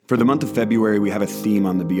For the month of February, we have a theme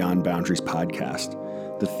on the Beyond Boundaries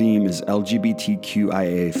podcast. The theme is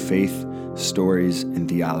LGBTQIA faith, stories, and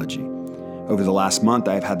theology. Over the last month,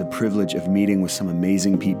 I have had the privilege of meeting with some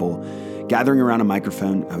amazing people. Gathering around a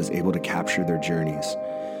microphone, I was able to capture their journeys.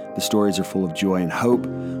 The stories are full of joy and hope,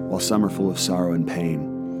 while some are full of sorrow and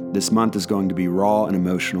pain. This month is going to be raw and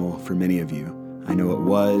emotional for many of you. I know it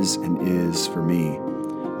was and is for me.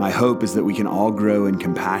 My hope is that we can all grow in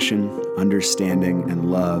compassion, understanding, and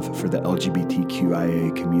love for the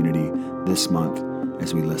LGBTQIA community this month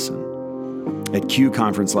as we listen. At Q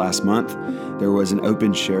Conference last month, there was an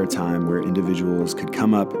open share time where individuals could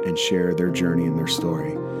come up and share their journey and their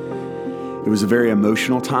story. It was a very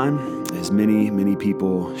emotional time as many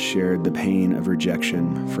people shared the pain of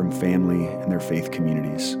rejection from family and their faith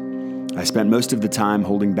communities. I spent most of the time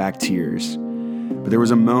holding back tears, but there was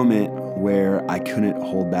a moment where I couldn't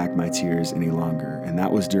hold back my tears any longer, and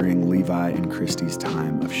that was during Levi and Christy's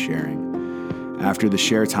time of sharing. After the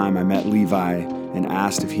share time, I met Levi and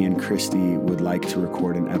asked if he and Christy would like to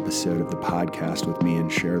record an episode of the podcast with me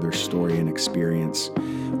and share their story and experience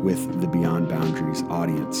with the Beyond Boundaries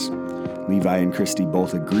audience. Levi and Christy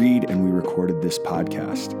both agreed, and we recorded this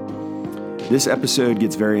podcast. This episode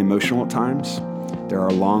gets very emotional at times. There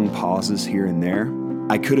are long pauses here and there.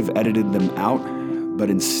 I could have edited them out, but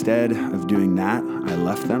instead of doing that, I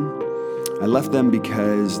left them. I left them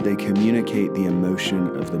because they communicate the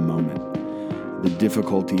emotion of the moment, the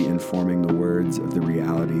difficulty in forming the words of the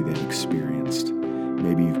reality they've experienced.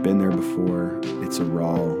 Maybe you've been there before. It's a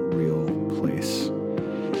raw, real place.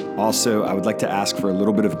 Also, I would like to ask for a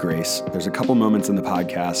little bit of grace. There's a couple moments in the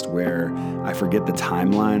podcast where I forget the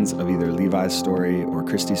timelines of either Levi's story or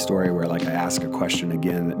Christy's story, where I ask a question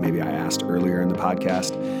again that maybe I asked earlier in the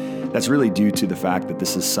podcast. That's really due to the fact that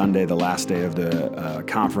this is Sunday, the last day of the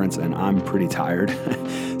conference, and I'm pretty tired.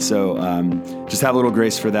 So just have a little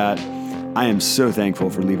grace for that. I am so thankful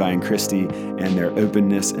for Levi and Christy and their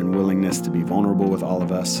openness and willingness to be vulnerable with all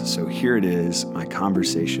of us. So here it is, my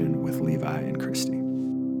conversation with Levi and Christy.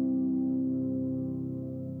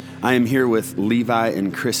 I am here with Levi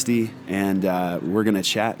and Christy, and we're going to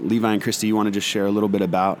chat. Levi and Christy, you want to just share a little bit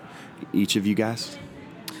about each of you guys?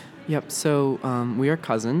 Yep, so we are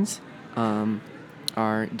cousins.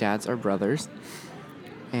 Our dads are brothers.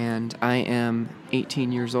 And I am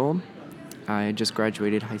 18 years old. I just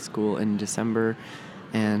graduated high school in December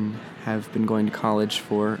and have been going to college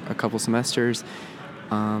for a couple semesters.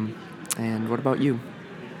 And what about you?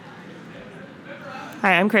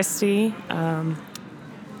 Hi, I'm Christy.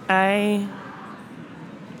 Like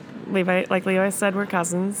Levi said, we're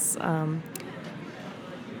cousins.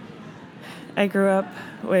 I grew up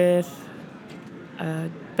with a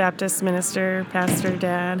Baptist minister, pastor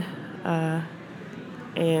dad,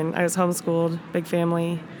 and I was homeschooled, big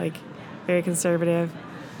family, very conservative.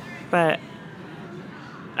 But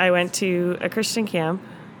I went to a Christian camp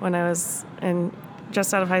when I was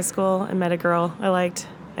just out of high school and met a girl I liked,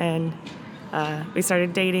 and we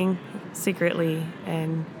started dating secretly,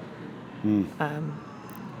 and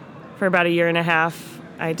for about a year and a half,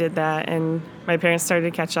 I did that, and my parents started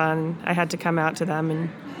to catch on. I had to come out to them, and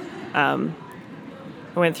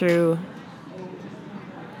I went through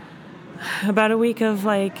about a week of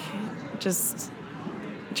just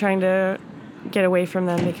trying to get away from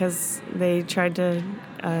them because they tried to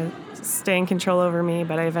stay in control over me.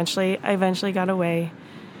 But I eventually got away.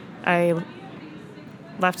 I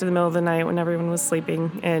left in the middle of the night when everyone was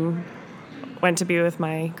sleeping and went to be with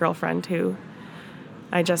my girlfriend, who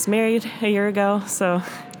I just married a year ago. So,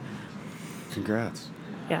 congrats.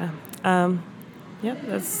 Yeah. Yep.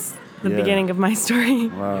 That's the beginning of my story.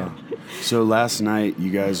 Wow. So last night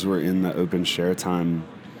you guys were in the open share time,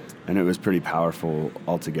 and it was pretty powerful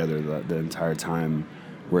altogether. The entire time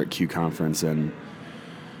we're at Q Conference, and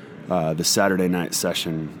the Saturday night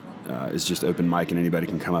session is just open mic, and anybody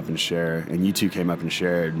can come up and share. And you two came up and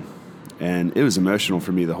shared, and it was emotional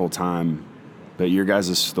for me the whole time. But your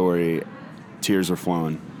guys' story, tears were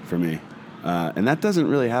flowing for me. And that doesn't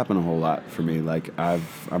really happen a whole lot for me.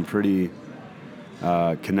 I'm pretty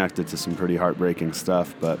connected to some pretty heartbreaking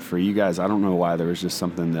stuff. But for you guys, I don't know why. There was just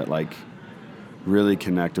something that really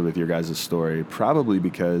connected with your guys' story. Probably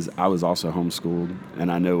because I was also homeschooled,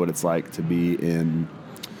 and I know what it's like to be in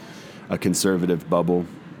a conservative bubble.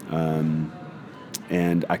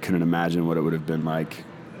 And I couldn't imagine what it would have been like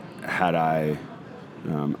had I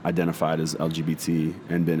identified as LGBT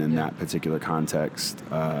and been in that particular context,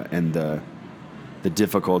 and the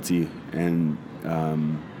difficulty and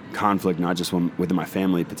conflict, not just within my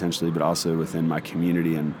family potentially, but also within my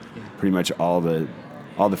community, and pretty much all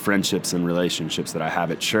the friendships and relationships that I have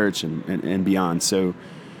at church and beyond. So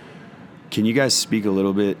Can you guys speak a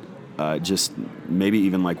little bit, just maybe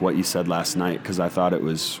even like what you said last night? Because I thought it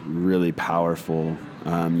was really powerful.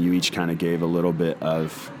 You each kind of gave a little bit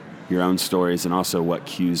of your own stories and also what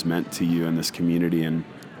Q's meant to you in this community. And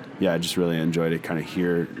yeah, I just really enjoyed to kind of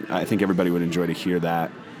hear. I think everybody would enjoy to hear that.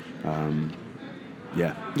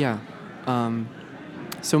 Yeah. Yeah.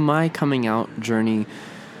 So my coming out journey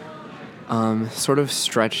sort of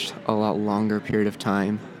stretched a lot longer period of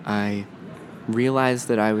time. I realized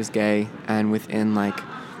that I was gay, and within like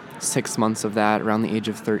 6 months of that, around the age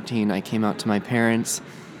of 13, I came out to my parents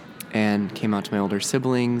and came out to my older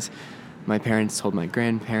siblings. My parents told my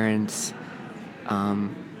grandparents.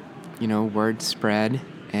 Word spread,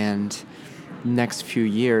 and next few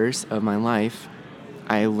years of my life,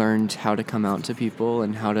 I learned how to come out to people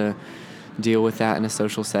and how to deal with that in a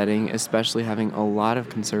social setting, especially having a lot of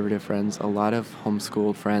conservative friends, a lot of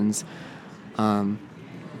homeschooled friends.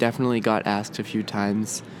 Definitely got asked a few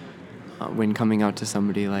times when coming out to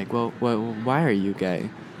somebody, like, well, why are you gay?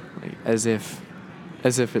 Like, as if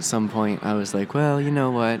at some point I was like, well, you know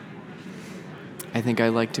what? I think I'd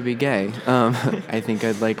like to be gay. I think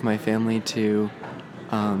I'd like my family to,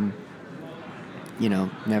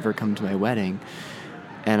 never come to my wedding.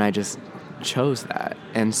 And I just chose that.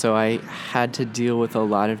 And so I had to deal with a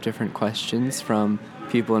lot of different questions from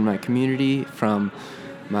people in my community, from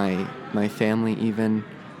my family even,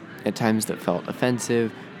 at times that felt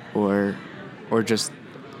offensive or just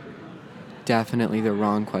definitely the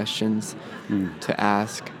wrong questions to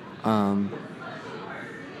ask.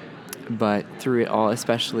 But through it all,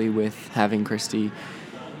 especially with having Christy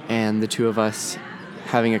and the two of us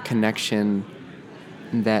having a connection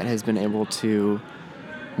that has been able to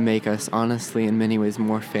make us honestly in many ways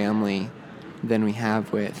more family than we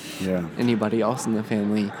have with anybody else in the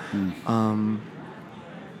family,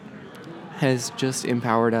 has just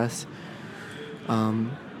empowered us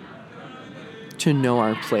to know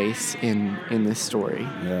our place in this story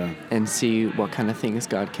and see what kind of things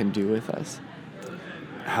God can do with us.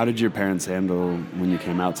 How did your parents handle when you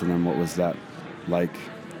came out to them? What was that like?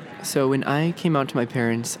 So when I came out to my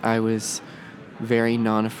parents, I was very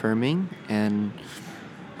non-affirming, and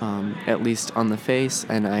at least on the face,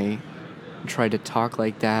 and I tried to talk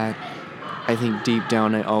like that. I think deep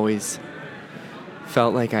down I always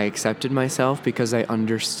felt like I accepted myself because I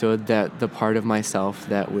understood that the part of myself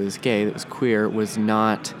that was gay, that was queer, was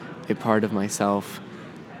not a part of myself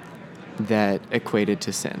that equated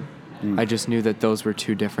to sin. I just knew that those were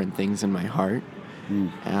two different things in my heart.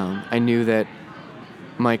 I knew that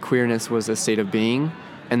my queerness was a state of being,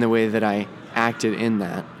 and the way that I acted in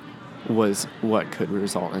that was what could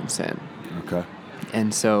result in sin. Okay.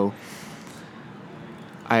 And so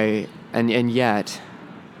yet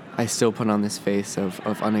I still put on this face of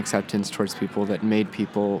unacceptance towards people that made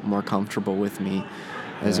people more comfortable with me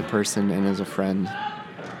as a person and as a friend.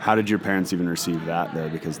 How did your parents even receive that, though?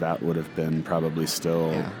 Because that would have been probably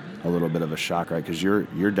still a little bit of a shock, right? Because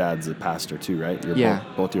your dad's a pastor too, right?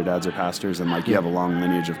 Both your dads are pastors, and like you have a long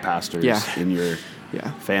lineage of pastors in your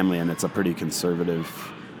family, and it's a pretty conservative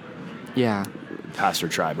pastor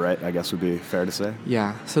tribe, right? I guess would be fair to say.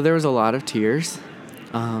 Yeah. So there was a lot of tears.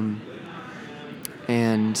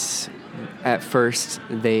 And at first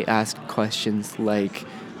they asked questions like,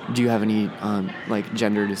 do you have any like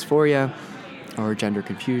gender dysphoria or gender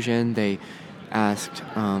confusion? They asked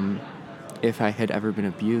if I had ever been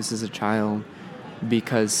abused as a child,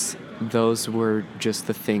 because those were just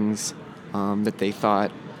the things that they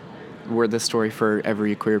thought were the story for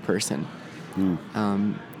every queer person.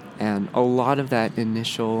 And a lot of that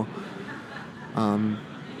initial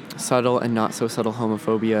subtle and not so subtle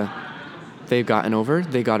homophobia they got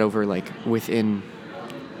over like within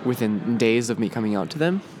days of me coming out to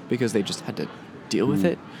them, because they just had to deal with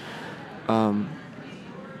it.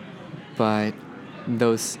 But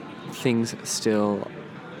those things still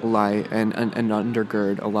lie and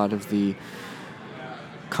undergird a lot of the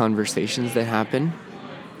conversations that happen.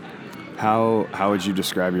 How would you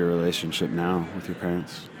describe your relationship now with your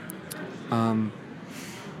parents?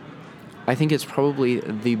 I think it's probably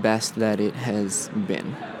the best that it has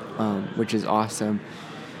been, which is awesome.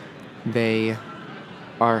 They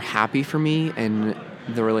are happy for me and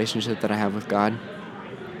the relationship that I have with God.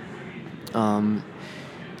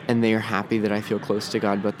 And they are happy that I feel close to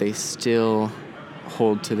God, but they still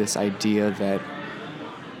hold to this idea that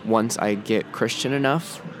once I get Christian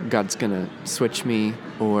enough, God's going to switch me,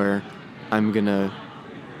 or I'm going to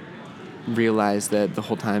realize that the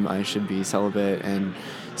whole time I should be celibate and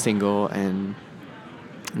single and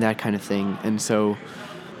that kind of thing. And so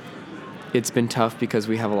it's been tough because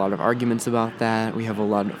we have a lot of arguments about that. We have a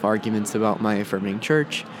lot of arguments about my affirming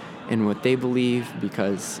church in what they believe,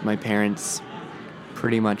 because my parents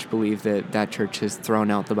pretty much believe that church has thrown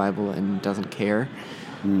out the Bible and doesn't care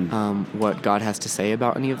what God has to say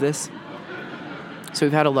about any of this. So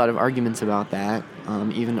we've had a lot of arguments about that,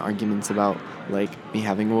 even arguments about like me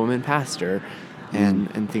having a woman pastor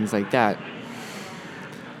and things like that.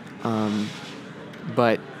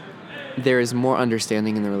 But there is more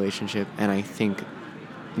understanding in the relationship, and I think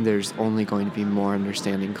there's only going to be more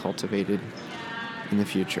understanding cultivated in the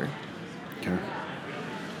future. Okay.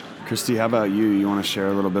 Christy, how about you? You want to share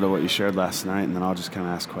a little bit of what you shared last night, and then I'll just kind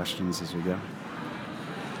of ask questions as we go.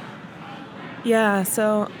 Yeah,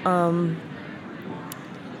 so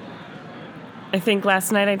I think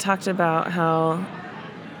last night I talked about how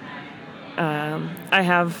I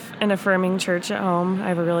have an affirming church at home. I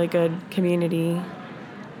have a really good community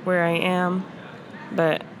where I am,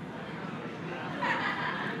 but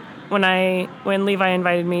when Levi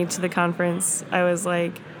invited me to the conference, I was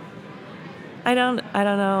like, I don't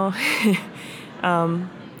know.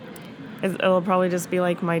 It'll probably just be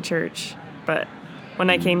like my church, but when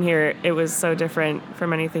I came here, it was so different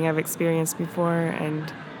from anything I've experienced before,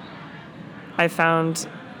 and I found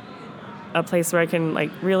a place where I can like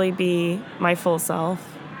really be my full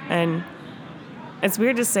self. And it's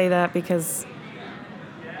weird to say that because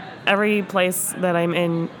every place that I'm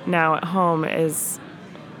in now at home is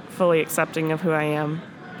fully accepting of who I am,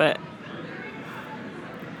 but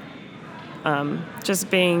just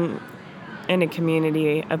being in a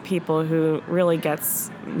community of people who really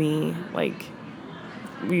gets me, like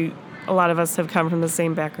a lot of us have come from the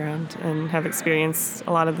same background and have experienced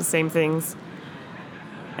a lot of the same things,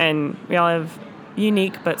 and we all have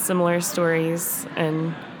unique but similar stories,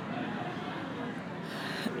 and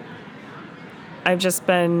I've just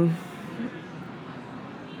been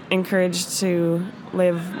encouraged to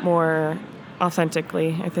live more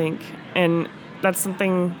authentically, I think, and that's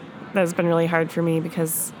something that's been really hard for me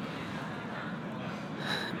because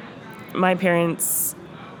my parents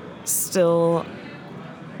still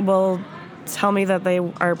will tell me that they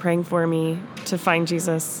are praying for me to find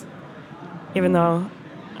Jesus, even though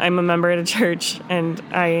I'm a member at a church and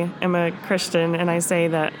I am a Christian and I say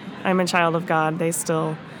that I'm a child of God. They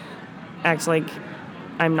still act like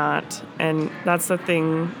I'm not, and that's the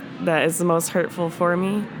thing that is the most hurtful for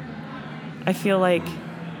me. I feel like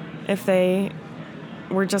if they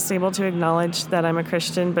were just able to acknowledge that I'm a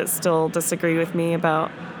Christian but still disagree with me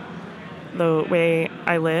about the way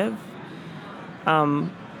I live,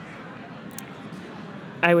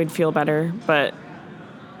 I would feel better, but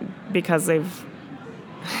because they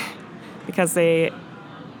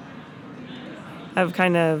have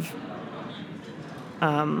kind of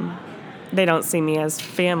they don't see me as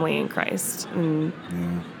family in Christ, and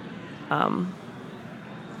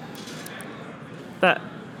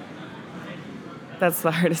that's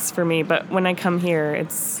the hardest for me. But when I come here,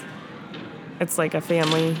 it's like a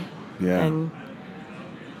family. Yeah. And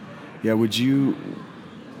yeah.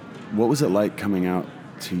 What was it like coming out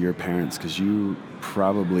to your parents? Because you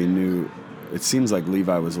probably knew. It seems like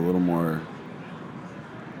Levi was a little more.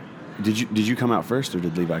 Did you come out first, or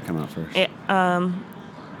did Levi come out first?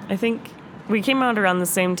 I think we came out around the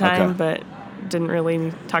same time, Okay. but didn't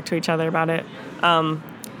really talk to each other about it.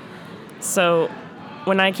 So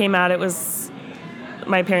when I came out, it was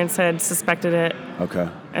my parents had suspected it Okay.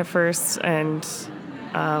 at first, and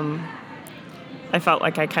I felt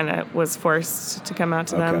like I kind of was forced to come out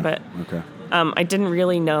to them, but Okay. I didn't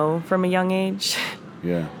really know from a young age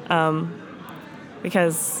Yeah.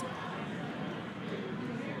 because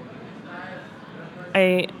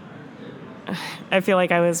I feel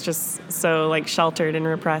like I was just so like sheltered and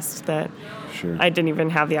repressed that Sure. I didn't even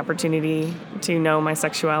have the opportunity to know my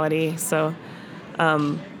sexuality. So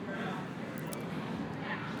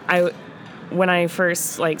when I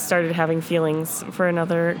first like started having feelings for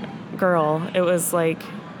another girl, it was like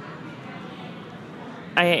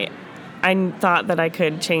I thought that I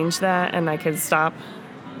could change that and I could stop,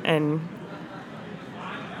 and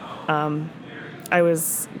I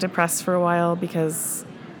was depressed for a while because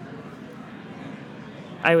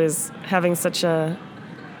I was having such a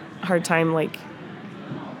hard time like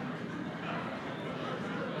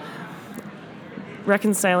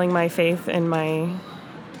reconciling my faith and my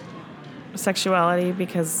sexuality,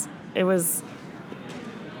 because it was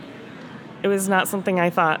not something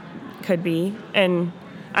I thought could be. And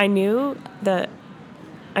I knew that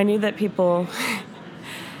people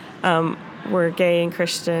were gay and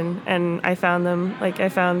Christian, and I found them, like I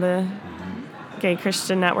found the Gay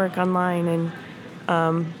Christian Network online, and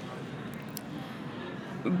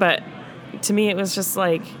but to me it was just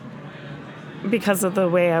like, because of the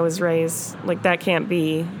way I was raised, like that can't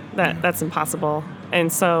be, that's impossible.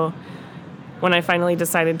 And so when I finally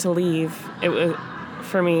decided to leave, it was,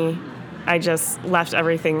 for me, I just left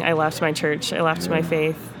everything. I left my church. I left my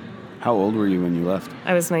faith. How old were you when you left?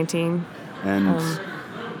 I was 19. And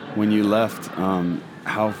when you left,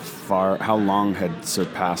 how long had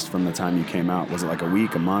surpassed from the time you came out? Was it like a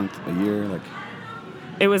week, a month, a year? Like,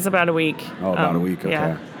 it was about a week. Oh, about a week. Okay.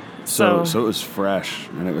 Yeah. So it was fresh,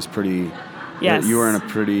 and it was pretty. Yes. You were in a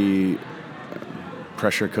pretty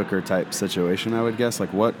pressure cooker type situation, I would guess.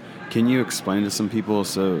 Like, what can you explain to some people?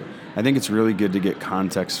 So I think it's really good to get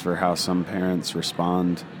context for how some parents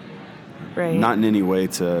respond. Right. Not in any way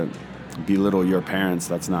to belittle your parents.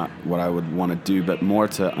 That's not what I would want to do, but more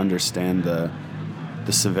to understand the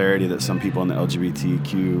severity that some people in the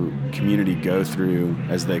LGBTQ community go through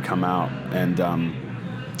as they come out. And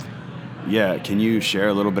can you share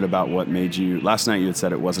a little bit about what made you? Last night you had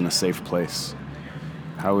said it wasn't a safe place.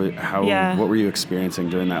 What were you experiencing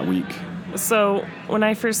during that week? So when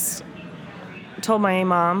I first told my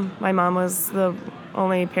mom was the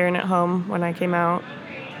only parent at home when I came out.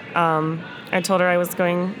 I told her I was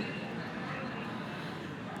going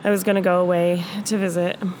to go away to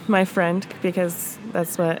visit my friend because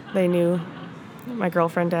that's what they knew my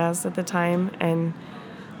girlfriend as at the time. And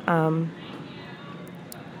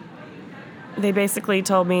they basically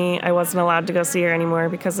told me I wasn't allowed to go see her anymore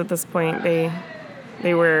because at this point they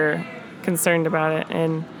were concerned about it.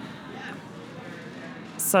 And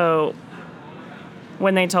so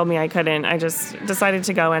when they told me I couldn't, I just decided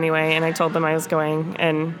to go anyway, and I told them I was going.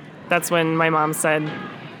 And that's when my mom said,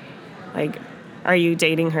 like, are you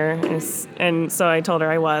dating her? And so I told her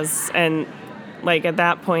I was. And, like, at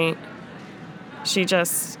that point, she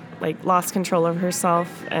just, like, lost control of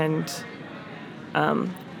herself and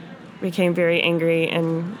became very angry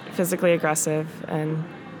and physically aggressive. And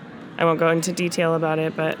I won't go into detail about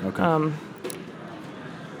it, but okay.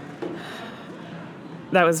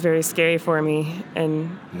 That was very scary for me.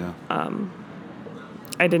 And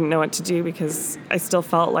I didn't know what to do because I still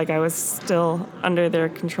felt like I was still under their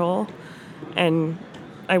control. And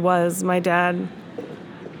I was. My dad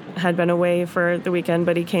had been away for the weekend,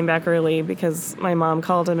 but he came back early because my mom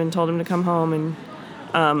called him and told him to come home.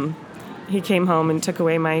 And he came home and took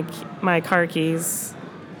away my car keys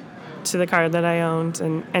to the car that I owned.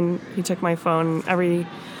 And he took my phone,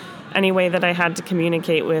 any way that I had to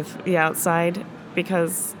communicate with the outside,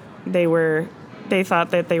 because they thought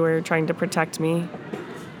that they were trying to protect me.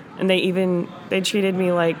 And they treated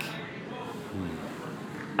me like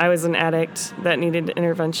I was an addict that needed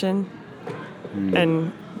intervention.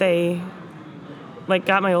 And they, like,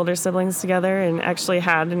 got my older siblings together and actually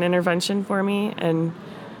had an intervention for me. And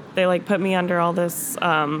they, like, put me under all this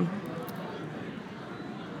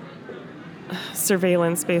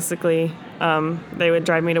surveillance, basically. They would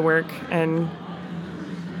drive me to work and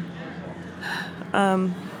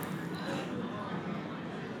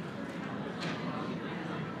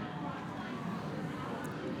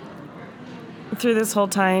through this whole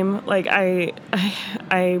time, like,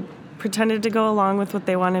 I pretended to go along with what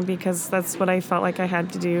they wanted because that's what I felt like I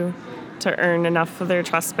had to do to earn enough of their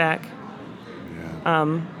trust back.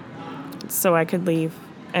 Yeah. So I could leave.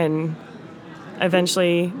 And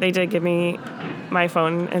eventually they did give me my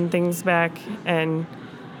phone and things back. And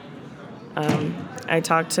I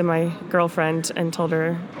talked to my girlfriend and told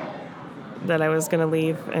her that I was going to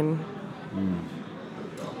leave. And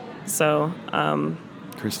so...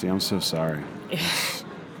 Christy, I'm so sorry.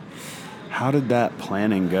 How did that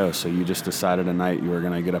planning go? So you just decided a night you were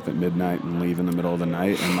going to get up at midnight and leave in the middle of the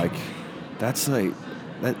night? And, like, that's like...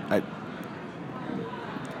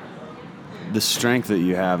 the strength that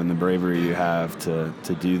you have and the bravery you have to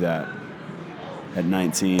do that at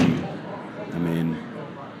 19, I mean,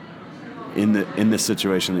 in the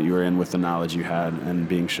situation that you were in with the knowledge you had and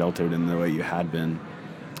being sheltered in the way you had been.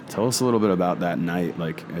 Tell us a little bit about that night,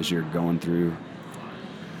 like, as you're going through.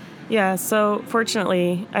 Yeah, so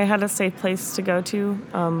fortunately, I had a safe place to go to.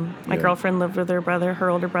 My girlfriend lived with her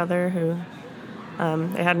older brother, who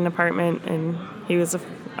they had an apartment, and he was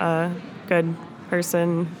a good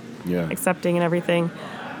person, accepting and everything.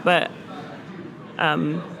 But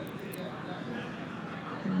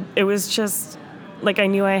it was just, like, I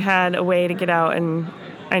knew I had a way to get out, and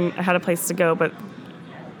I had a place to go, but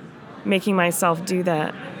making myself do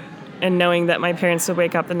that and knowing that my parents would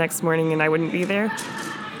wake up the next morning and I wouldn't be there,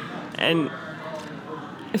 and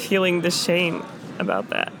feeling the shame about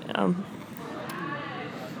that.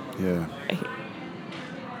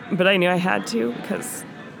 But I knew I had to because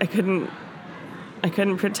I couldn't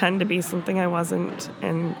pretend to be something I wasn't,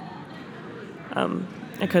 and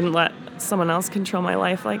I couldn't let someone else control my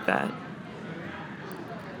life like that.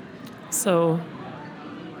 So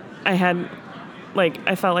I had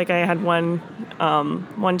I felt like I had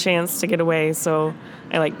one chance to get away, so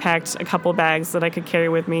I like packed a couple bags that I could carry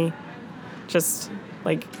with me, just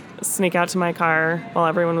like sneak out to my car while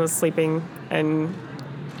everyone was sleeping and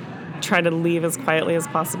try to leave as quietly as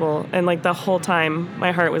possible. And like the whole time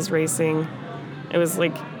my heart was racing. It was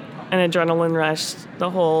like an adrenaline rush the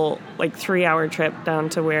whole like 3-hour trip down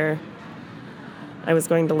to where I was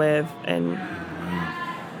going to live. And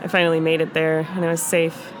I finally made it there and I was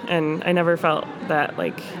safe, and I never felt that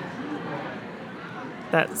like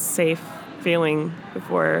that safe feeling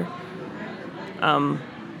before.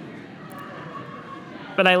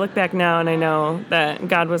 But I look back now and I know that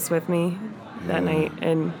God was with me that night,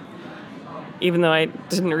 and even though I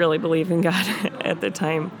didn't really believe in God at the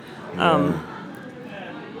time,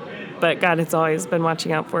 but God has always been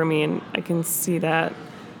watching out for me, and I can see that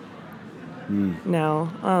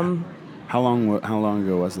now. How long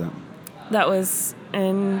ago was that? That was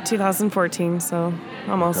in 2014, so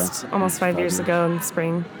almost 5 years ago in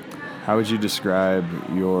spring. How would you describe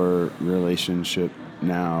your relationship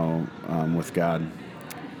now with God?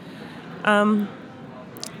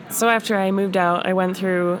 So after I moved out, I went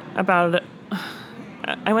through a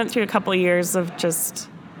couple of years of just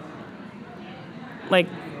like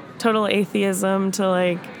total atheism to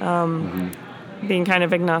like being kind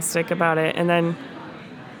of agnostic about it. And then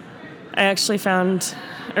I actually found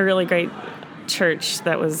a really great church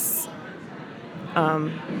that was,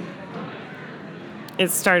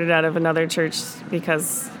 it started out of another church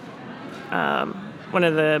because one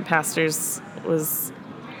of the pastors was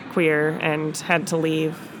queer and had to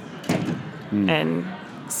leave. And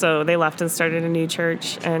so they left and started a new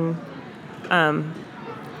church. And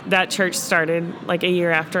that church started like a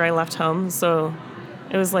year after I left home. So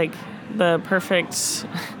it was like the perfect,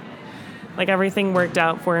 like everything worked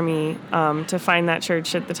out for me to find that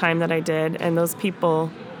church at the time that I did. And those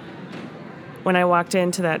people, when I walked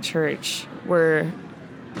into that church,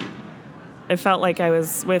 it felt like I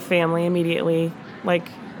was with family immediately. Like,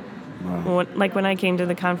 like when I came to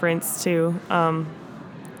the conference too.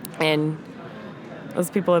 And those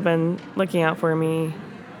people have been looking out for me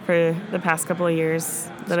for the past couple of years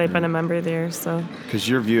that I've been a member there. So, because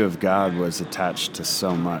your view of God was attached to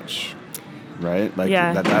so much, right? Like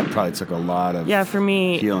that probably took a lot of for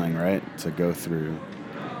me, healing, right, to go through.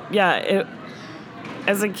 Yeah,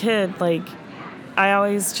 as a kid, like I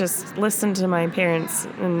always just listened to my parents,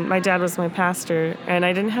 and my dad was my pastor, and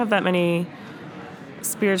I didn't have that many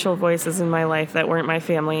spiritual voices in my life that weren't my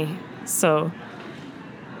family. So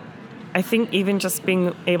I think even just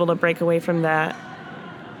being able to break away from that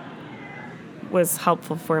was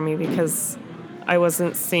helpful for me, because I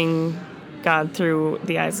wasn't seeing God through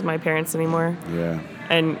the eyes of my parents anymore. Yeah.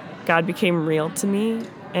 And God became real to me,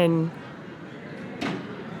 and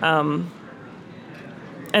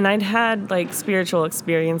I'd had like spiritual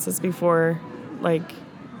experiences before. Like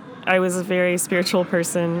I was a very spiritual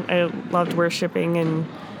person. I loved worshiping, and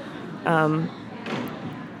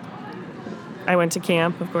I went to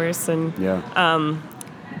camp, of course, and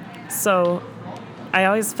so I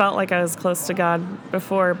always felt like I was close to God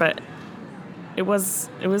before, but it was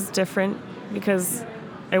different because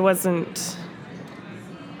I wasn't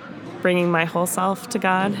bringing my whole self to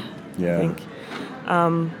God. Yeah. I think.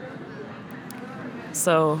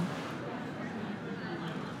 So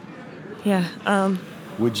yeah.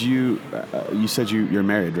 Would you? You said you're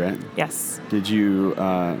married, right? Yes. Did you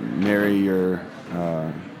marry your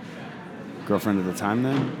girlfriend at the time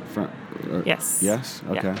then? Yes. Yes?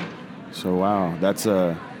 Okay. Yeah. So, wow.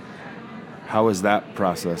 How was that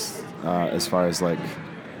process as far as like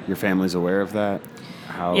your family's aware of that?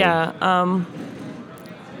 How? Yeah.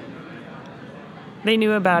 They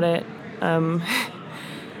knew about it.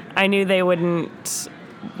 I knew they wouldn't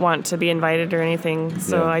want to be invited or anything,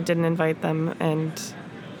 so I didn't invite them, and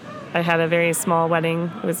I had a very small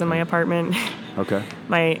wedding. It was in my apartment. Okay.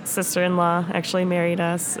 My sister-in-law actually married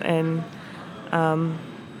us, and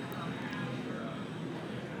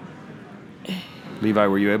Levi,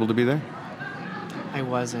 were you able to be there? I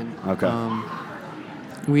wasn't. Okay.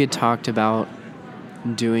 We had talked about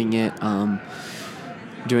doing it at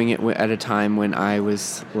a time when I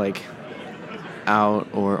was like out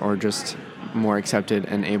or just more accepted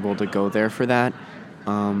and able to go there for that.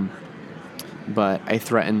 But I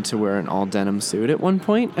threatened to wear an all denim suit at one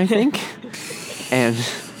point, I think. And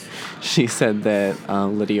she said that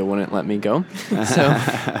Lydia wouldn't let me go. So,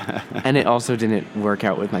 and it also didn't work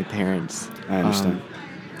out with my parents. I understand.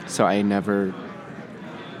 So I didn't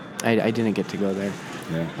get to go there.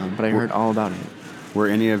 Yeah. But I heard all about it. Were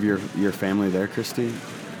any of your family there, Christy?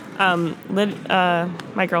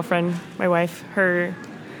 My girlfriend, my wife, her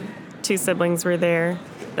 2 siblings were there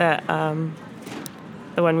that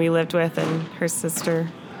the one we lived with, and her sister.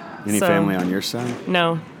 Any family on your side?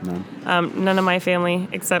 No. No. None of my family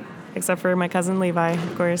except for my cousin Levi,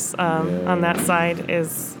 of course, on that side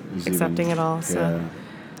is accepting it all. So. Yeah.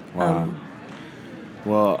 Wow.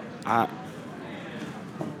 Well,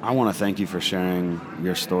 I want to thank you for sharing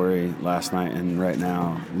your story last night and right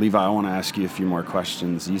now. Levi, I want to ask you a few more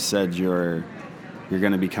questions. You said you're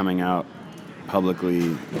going to be coming out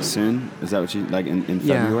publicly soon. Is that what you, like in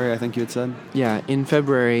February, I think you had said? Yeah, in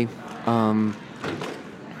February, I'll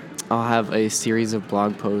have a series of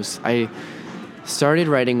blog posts. I started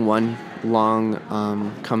writing one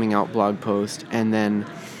long coming out blog post and then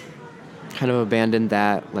kind of abandoned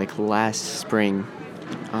that like last spring.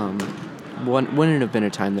 Wouldn't have been a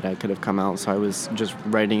time that I could have come out, so I was just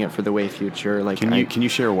writing it for the way future. Like, can you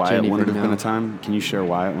share why it wouldn't have been a time? Can you share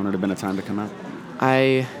why it wouldn't have been a time to come out?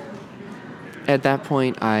 At that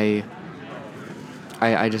point, I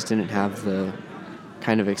just didn't have the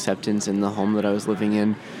kind of acceptance in the home that I was living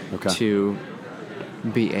in to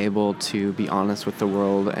be able to be honest with the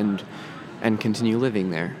world and continue living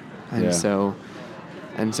there. And so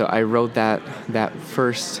I wrote that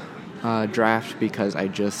first draft because I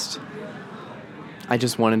just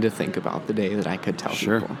wanted to think about the day that I could tell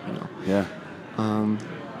people, you know. Yeah.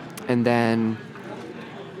 And then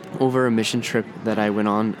over a mission trip that I went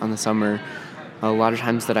on the summer, a lot of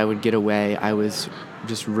times that I would get away, I was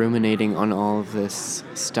just ruminating on all of this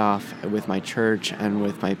stuff with my church and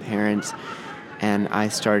with my parents. And I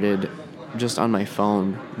started just on my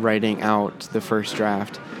phone writing out the first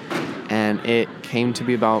draft. And it came to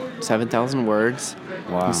be about 7,000 words.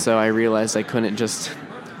 Wow. And so I realized I couldn't just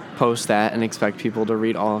post that and expect people to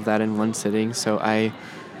read all of that in one sitting. So I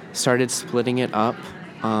started splitting it up.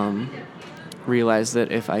 Realized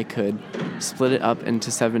that if I could split it up into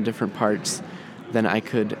 7 different parts, then I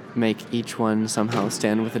could make each one somehow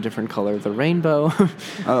stand with a different color of the rainbow.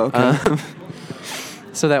 Oh, okay.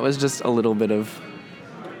 So that was just a little bit of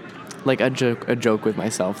like a joke with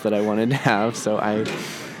myself that I wanted to have. So I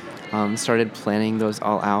started planning those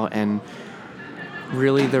all out, and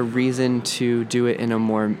really the reason to do it in a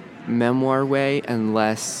more memoir way and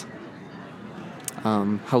less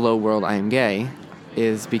hello world, I am gay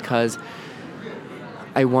is because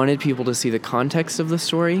I wanted people to see the context of the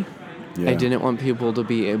story. Yeah. I didn't want people to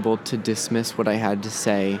be able to dismiss what I had to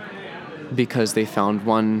say because they found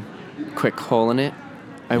one quick hole in it.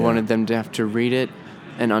 I wanted them to have to read it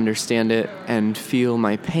and understand it and feel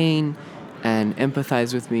my pain and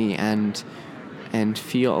empathize with me and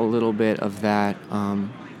feel a little bit of that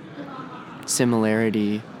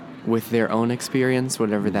similarity with their own experience,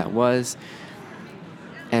 whatever that was,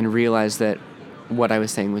 and realize that what I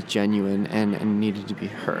was saying was genuine and needed to be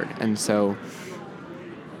heard. And so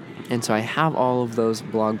I have all of those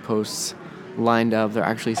blog posts lined up. They're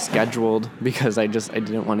actually scheduled because I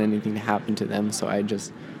didn't want anything to happen to them, so I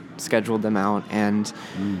just scheduled them out. And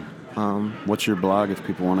what's your blog if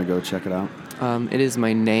people want to go check it out? It is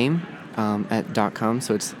my name at .com,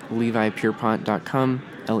 so it's LeviPierpont.com,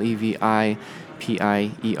 LeviPierpont,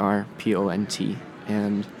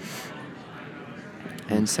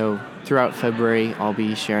 and so throughout February I'll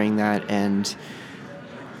be sharing that, and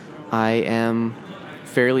I am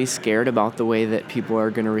fairly scared about the way that people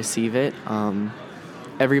are going to receive it.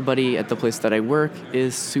 Everybody at the place that I work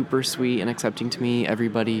is super sweet and accepting to me.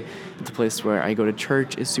 Everybody at the place where I go to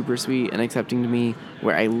church is super sweet and accepting to me.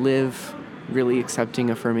 Where I live, really accepting,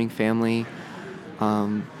 affirming family.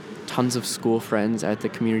 Tons of school friends at the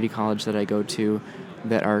community college that I go to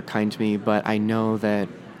that are kind to me. But I know that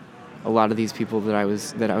a lot of these people that I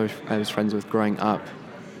was friends with growing up,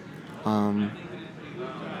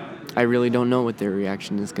 I really don't know what their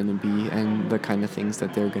reaction is going to be and the kind of things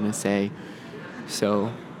that they're going to say.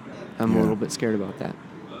 So I'm a little bit scared about that.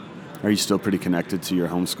 Are you still pretty connected to your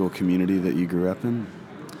homeschool community that you grew up in?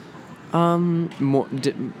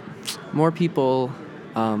 More people,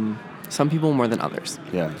 some people more than others.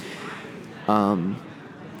 Yeah.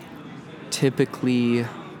 Typically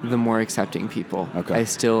the more accepting people. Okay. I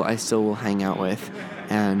still will hang out with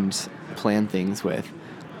and plan things with.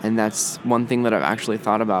 And that's one thing that I've actually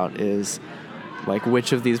thought about is, like,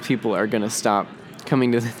 which of these people are going to stop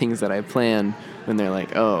coming to the things that I plan when they're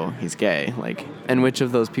like, oh, he's gay. Like, and which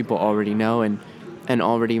of those people already know and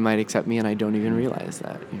already might accept me and I don't even realize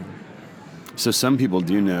that. You know? So some people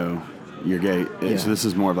do know you're gay. Yeah. So this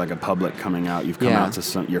is more of like a public coming out. You've come out to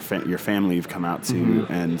some your family you've come out to,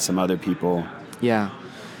 and some other people. Yeah.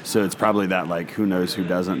 So it's probably that, like, who knows who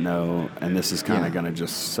doesn't know, and this is kind of going to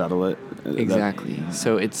just settle it. Exactly.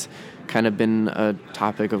 So it's kind of been a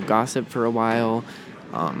topic of gossip for a while.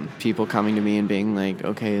 People coming to me and being like,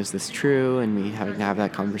 okay, is this true? And me having to have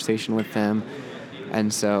that conversation with them.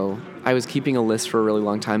 And so I was keeping a list for a really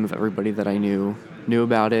long time of everybody that I knew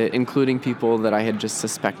about it, including people that I had just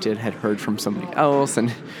suspected had heard from somebody else.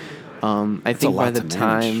 And I think by the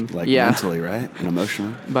time, mentally, right, and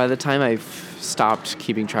emotionally. By the time I stopped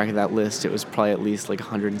keeping track of that list, it was probably at least like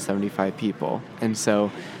 175 people. And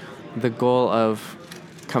so the goal of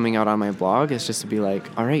coming out on my blog is just to be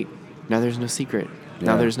like, all right, now there's no secret.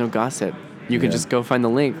 Now there's no gossip. You can just go find the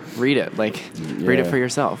link, read it, read it for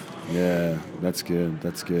yourself. Yeah, that's good.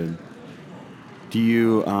 That's good. Do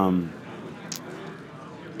you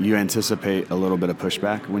you anticipate a little bit of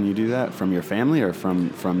pushback when you do that from your family or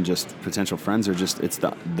from just potential friends, or just it's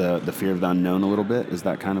the fear of the unknown a little bit? Is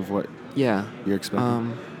that kind of what you're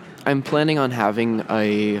expecting? I'm planning on having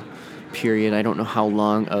a period, I don't know how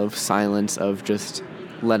long, of silence, of just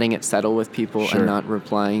letting it settle with people and not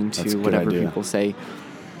replying to whatever people say.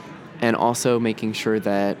 And also making sure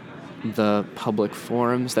that the public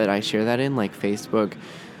forums that I share that in, like Facebook,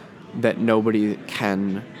 that nobody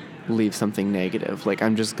can leave something negative. Like,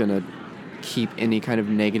 I'm just going to keep any kind of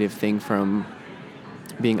negative thing from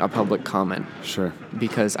being a public comment. Sure.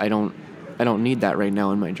 Because I don't need that right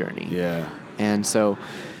now in my journey. Yeah. And so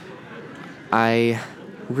I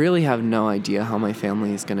really have no idea how my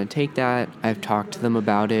family is going to take that. I've talked to them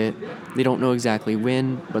about it. They don't know exactly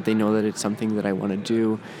when, but they know that it's something that I want to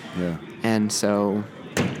do. Yeah. And so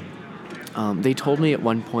they told me at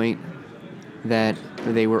one point that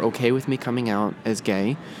they were okay with me coming out as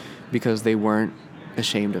gay because they weren't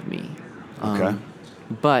ashamed of me. Okay.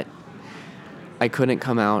 But I couldn't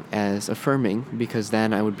come out as affirming because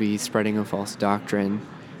then I would be spreading a false doctrine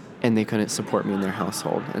and they couldn't support me in their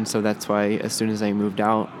household. And so that's why as soon as I moved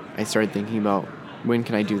out, I started thinking about when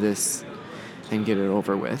can I do this and get it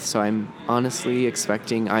over with. So I'm honestly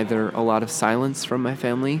expecting either a lot of silence from my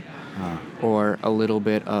family or a little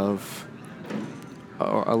bit of,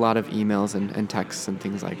 or a lot of emails and texts and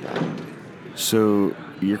things like that. So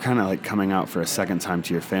you're kind of like coming out for a second time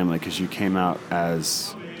to your family because you came out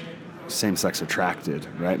as same-sex attracted,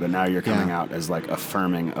 right? But now you're coming out as like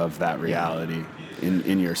affirming of that reality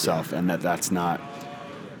in yourself, and that's not,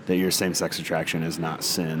 that your same-sex attraction is not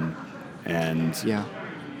sin, and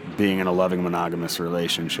being in a loving monogamous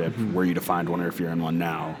relationship where you defined one, or if you're in one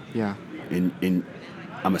now. Yeah.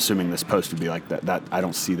 I'm assuming this post would be like that I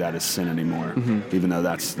don't see that as sin anymore, even though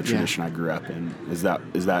that's the tradition I grew up in. Is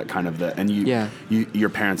that kind of the, and your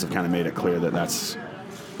parents have kind of made it clear that that's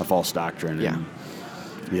a false doctrine.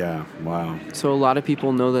 Yeah, wow. So a lot of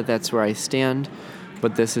people know that that's where I stand,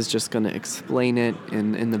 but this is just going to explain it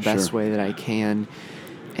in the best way that I can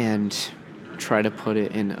and try to put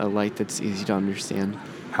it in a light that's easy to understand.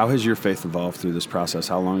 How has your faith evolved through this process?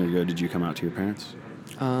 How long ago did you come out to your parents?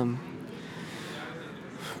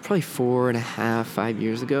 Probably 4.5, 5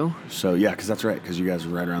 years ago. So, yeah, because that's right, because you guys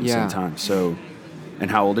were right around the same time. So, and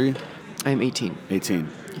how old are you? I'm 18. 18.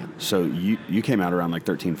 Yeah. So you came out around like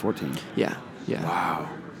 13, 14. Yeah.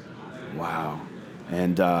 Wow.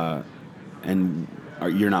 And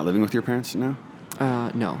you're not living with your parents now?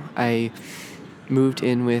 No. I moved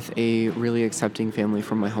in with a really accepting family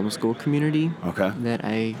from my homeschool community. Okay. That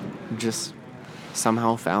I just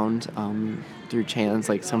somehow found through chance.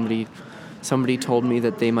 Like somebody told me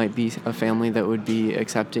that they might be a family that would be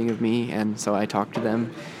accepting of me, and so I talked to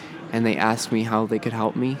them, and they asked me how they could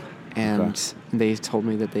help me, and they told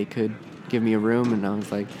me that they could give me a room, and I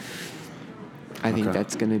was like, I think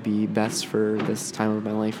that's going to be best for this time of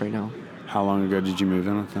my life right now. How long ago did you move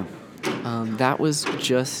in with them? That was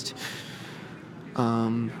just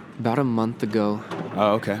about a month ago.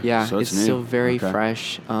 Oh, okay. Yeah, so it's still very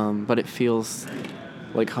fresh, but it feels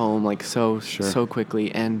like home, like so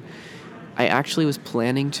quickly, and I actually was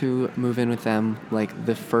planning to move in with them like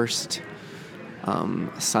the first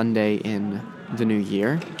Sunday in the new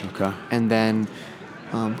year. Okay. And then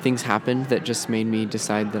things happened that just made me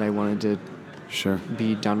decide that I wanted to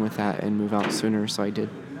be done with that and move out sooner, so I did.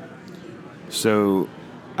 So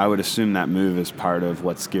I would assume that move is part of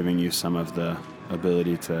what's giving you some of the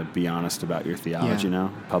ability to be honest about your theology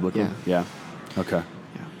now, publicly? Yeah. Okay.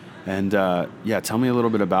 And, tell me a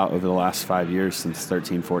little bit about over the last 5 years, since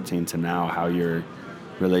 13, 14 to now, how your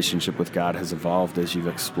relationship with God has evolved as you've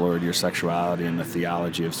explored your sexuality and the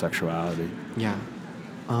theology of sexuality. Yeah.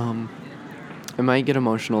 I might get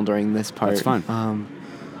emotional during this part. That's fine.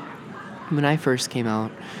 When I first came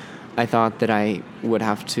out, I thought that I would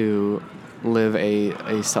have to live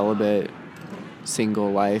a celibate,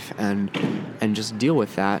 single life and just deal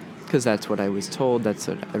with that, because that's what I was told. That's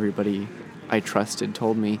what everybody I trusted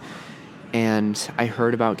told me. And I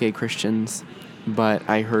heard about gay Christians, but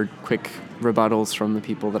I heard quick rebuttals from the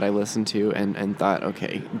people that I listened to and thought,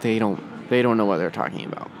 okay, they don't know what they're talking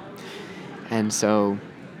about. And so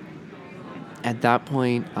at that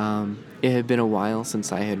point, it had been a while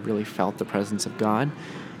since I had really felt the presence of God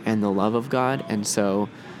and the love of God. And so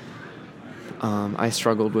I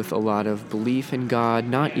struggled with a lot of belief in God,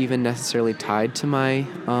 not even necessarily tied to my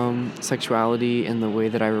sexuality in the way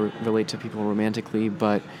that I relate to people romantically,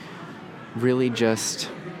 but really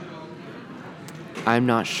just, I'm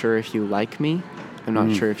not sure if you like me. I'm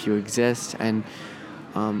not sure if you exist. And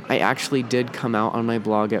I actually did come out on my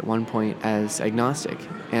blog at one point as agnostic.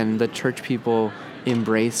 And the church people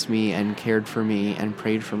embraced me and cared for me and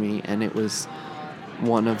prayed for me. And it was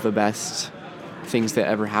one of the best things that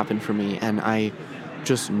ever happened for me. And I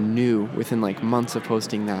just knew within like months of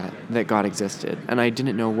posting that God existed. And I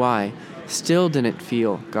didn't know why. Still didn't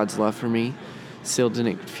feel God's love for me. Still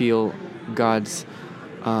didn't feel God's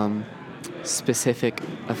specific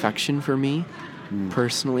affection for me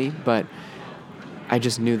personally, but I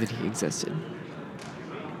just knew that he existed.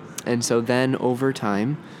 And so then over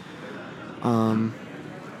time,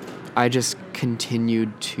 I just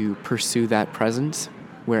continued to pursue that presence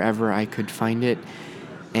wherever I could find it,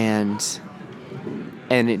 and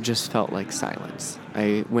it just felt like silence.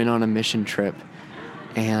 I went on a mission trip,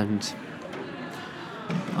 and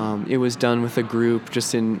it was done with a group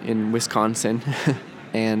just in Wisconsin,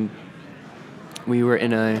 and we were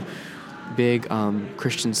in a big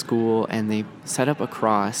Christian school, and they set up a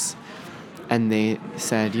cross, and they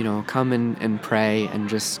said, come and pray, and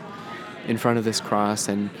just in front of this cross,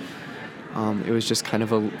 and it was just kind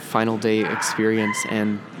of a final day experience.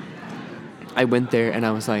 And I went there, and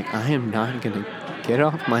I was like, I am not going to get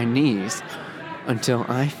off my knees until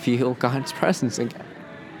I feel God's presence again.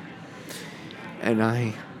 And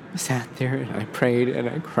I sat there, and I prayed, and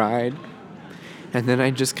I cried. And then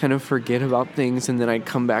I'd just kind of forget about things, and then I'd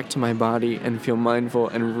come back to my body and feel mindful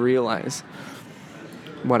and realize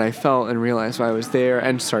what I felt and realize why I was there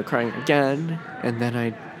and start crying again. And then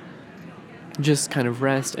I'd just kind of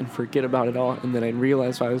rest and forget about it all, and then I'd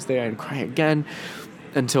realize why I was there and cry again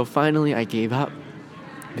until finally I gave up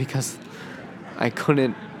because I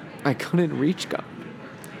couldn't reach God.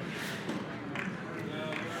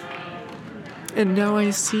 And now I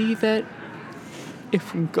see that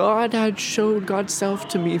if God had showed God's self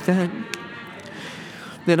to me then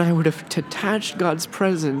I would have attached God's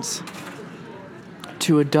presence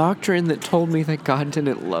to a doctrine that told me that God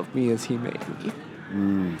didn't love me as he made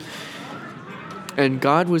me. And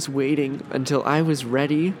God was waiting until I was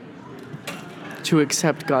ready to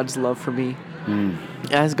accept God's love for me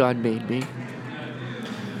as God made me,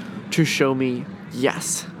 to show me,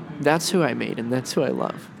 yes, that's who I made and that's who I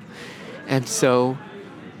love. And so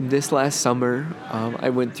this last summer, I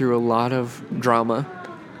went through a lot of drama,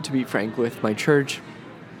 to be frank, with my church.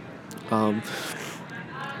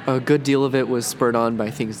 A good deal of it was spurred on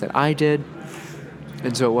by things that I did,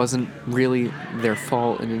 and so it wasn't really their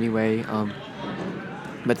fault in any way.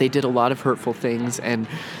 But they did a lot of hurtful things and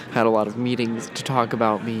had a lot of meetings to talk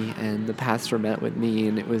about me, and the pastor met with me,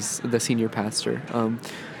 and it was the senior pastor.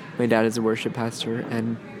 My dad is a worship pastor,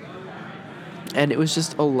 and it was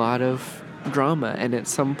just a lot of drama. And at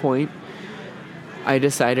some point, I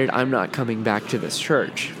decided I'm not coming back to this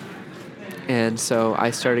church. And so I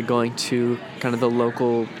started going to kind of the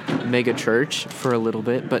local mega church for a little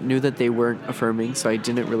bit, but knew that they weren't affirming, so I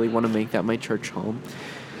didn't really want to make that my church home.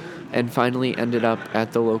 And finally ended up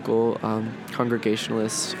at the local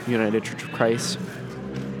Congregationalist United Church of Christ.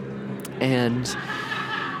 And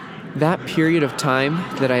that period of time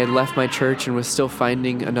that I had left my church and was still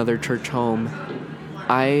finding another church home,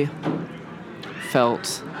 I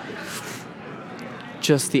felt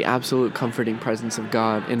just the absolute comforting presence of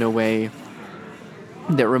God in a way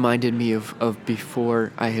that reminded me of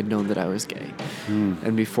before I had known that I was gay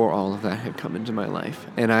and before all of that had come into my life.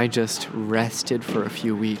 And I just rested for a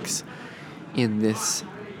few weeks in this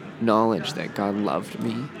knowledge that God loved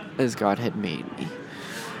me as God had made me.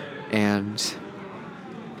 And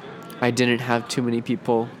I didn't have too many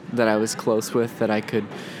people that I was close with that I could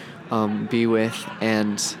be with.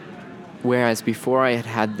 And whereas before I had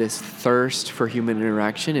had this thirst for human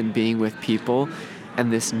interaction and being with people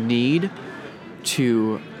and this need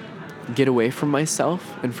to get away from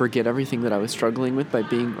myself and forget everything that I was struggling with by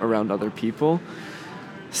being around other people,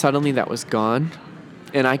 suddenly that was gone,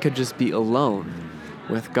 and I could just be alone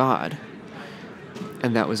with God,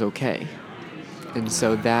 and that was okay. And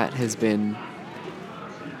so that has been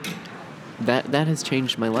that has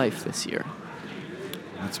changed my life this year.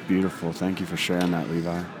 That's beautiful. Thank you for sharing that,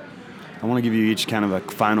 Levi. I want to give you each kind of a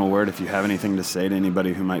final word if you have anything to say to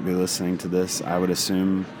anybody who might be listening to this. I would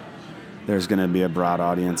assume there's going to be a broad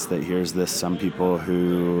audience that hears this. Some people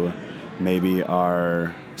who maybe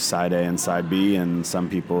are side A and side B, and some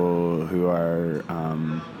people who are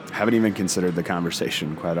haven't even considered the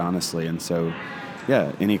conversation, quite honestly. And so,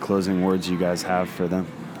 yeah, any closing words you guys have for them?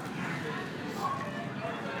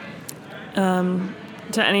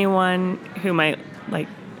 To anyone who might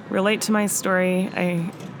relate to my story,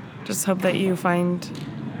 I just hope that you find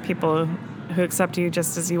people who accept you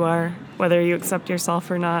just as you are, whether you accept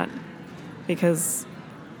yourself or not, because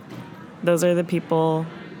those are the people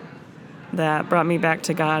that brought me back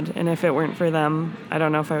to God. And if it weren't for them, I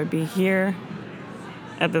don't know if I would be here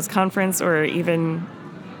at this conference or even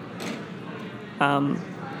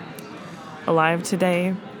alive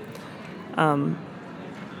today.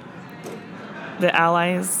 The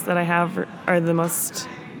allies that I have are the most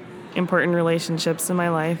important relationships in my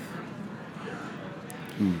life.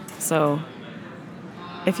 So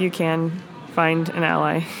if you can, find an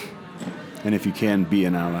ally. And if you can, be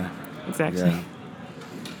an ally. Exactly.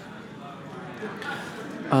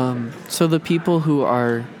 Yeah. So the people who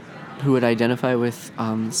would identify with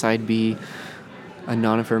side B, a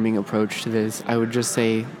non-affirming approach to this, I would just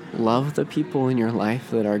say love the people in your life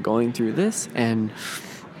that are going through this, and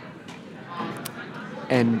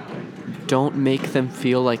don't make them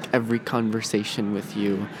feel like every conversation with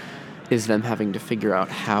you is them having to figure out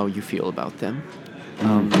how you feel about them.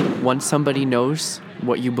 Once somebody knows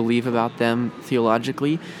what you believe about them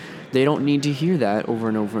theologically, they don't need to hear that over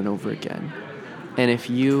and over and over again. And if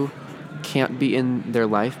you can't be in their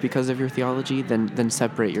life because of your theology, then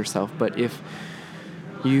separate yourself. But if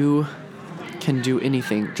you can do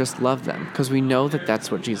anything, just love them, because we know that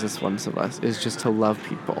that's what Jesus wants of us, is just to love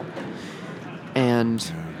people. And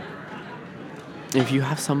if you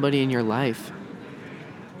have somebody in your life,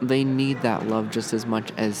 they need that love just as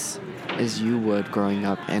much as you would growing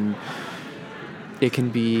up. And it can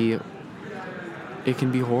be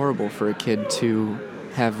horrible for a kid to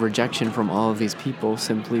have rejection from all of these people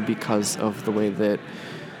simply because of the way that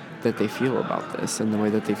they feel about this and the way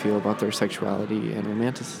that they feel about their sexuality and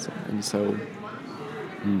romanticism. And so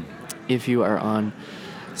if you are on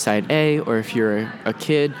side A, or if you're a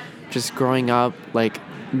kid just growing up,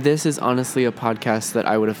 this is honestly a podcast that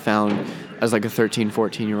I would have found as a 13,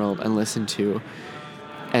 14-year-old and listened to.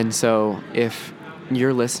 And so if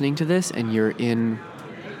you're listening to this and you're in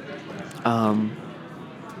a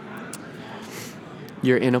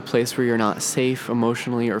place where you're not safe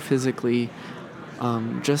emotionally or physically,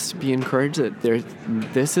 just be encouraged that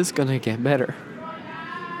this is going to get better.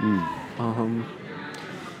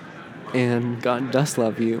 And God does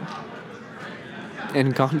love you.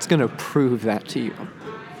 And God's going to prove that to you.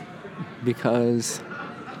 Because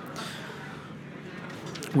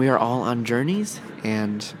we are all on journeys,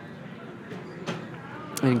 and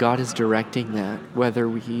God is directing that, whether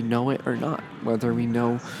we know it or not, whether we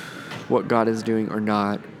know what God is doing or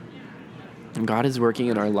not. And God is working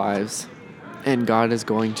in our lives, and God is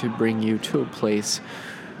going to bring you to a place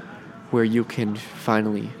where you can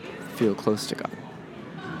finally feel close to God.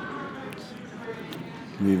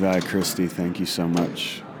 Levi, Christy, thank you so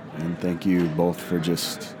much. And thank you both for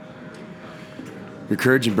just your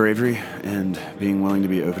courage and bravery and being willing to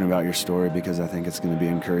be open about your story, because I think it's going to be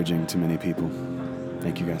encouraging to many people.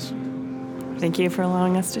 Thank you, guys. Thank you for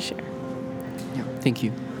allowing us to share. Yeah, thank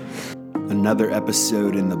you. Another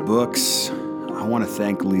episode in the books. I want to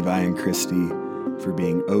thank Levi and Christy for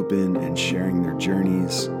being open and sharing their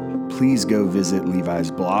journeys. Please go visit Levi's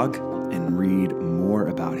blog and read more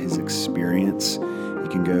about his experience. You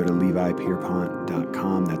can go to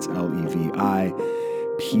levipierpont.com. That's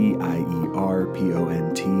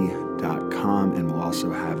LeviPierpont.com, and we'll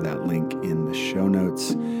also have that link in the show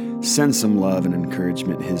notes. Send some love and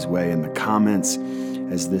encouragement his way in the comments,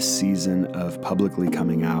 as this season of publicly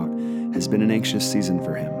coming out has been an anxious season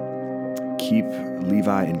for him. Keep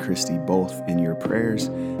Levi and Christy both in your prayers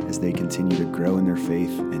as they continue to grow in their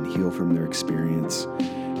faith and heal from their experience.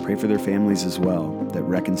 Pray for their families as well, that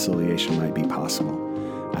reconciliation might be possible.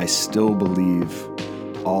 I still believe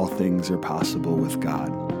all things are possible with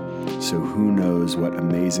God. So who knows what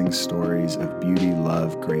amazing stories of beauty,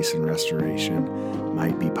 love, grace, and restoration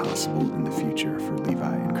might be possible in the future for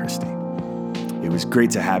Levi and Christy. It was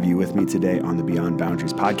great to have you with me today on the Beyond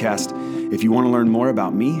Boundaries podcast. If you want to learn more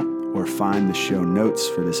about me or find the show notes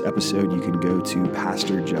for this episode, you can go to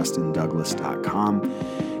pastorjustindouglas.com.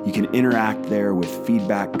 You can interact there with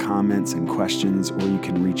feedback, comments, and questions, or you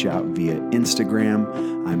can reach out via Instagram.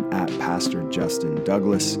 I'm at Pastor Justin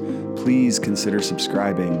Douglas. Please consider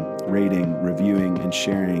subscribing, rating, reviewing, and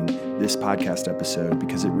sharing this podcast episode,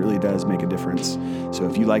 because it really does make a difference. So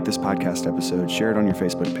if you like this podcast episode, share it on your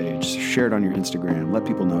Facebook page, share it on your Instagram, let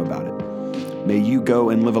people know about it. May you go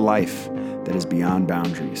and live a life that is beyond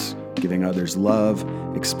boundaries giving others love,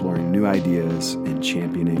 exploring new ideas, and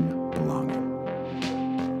championing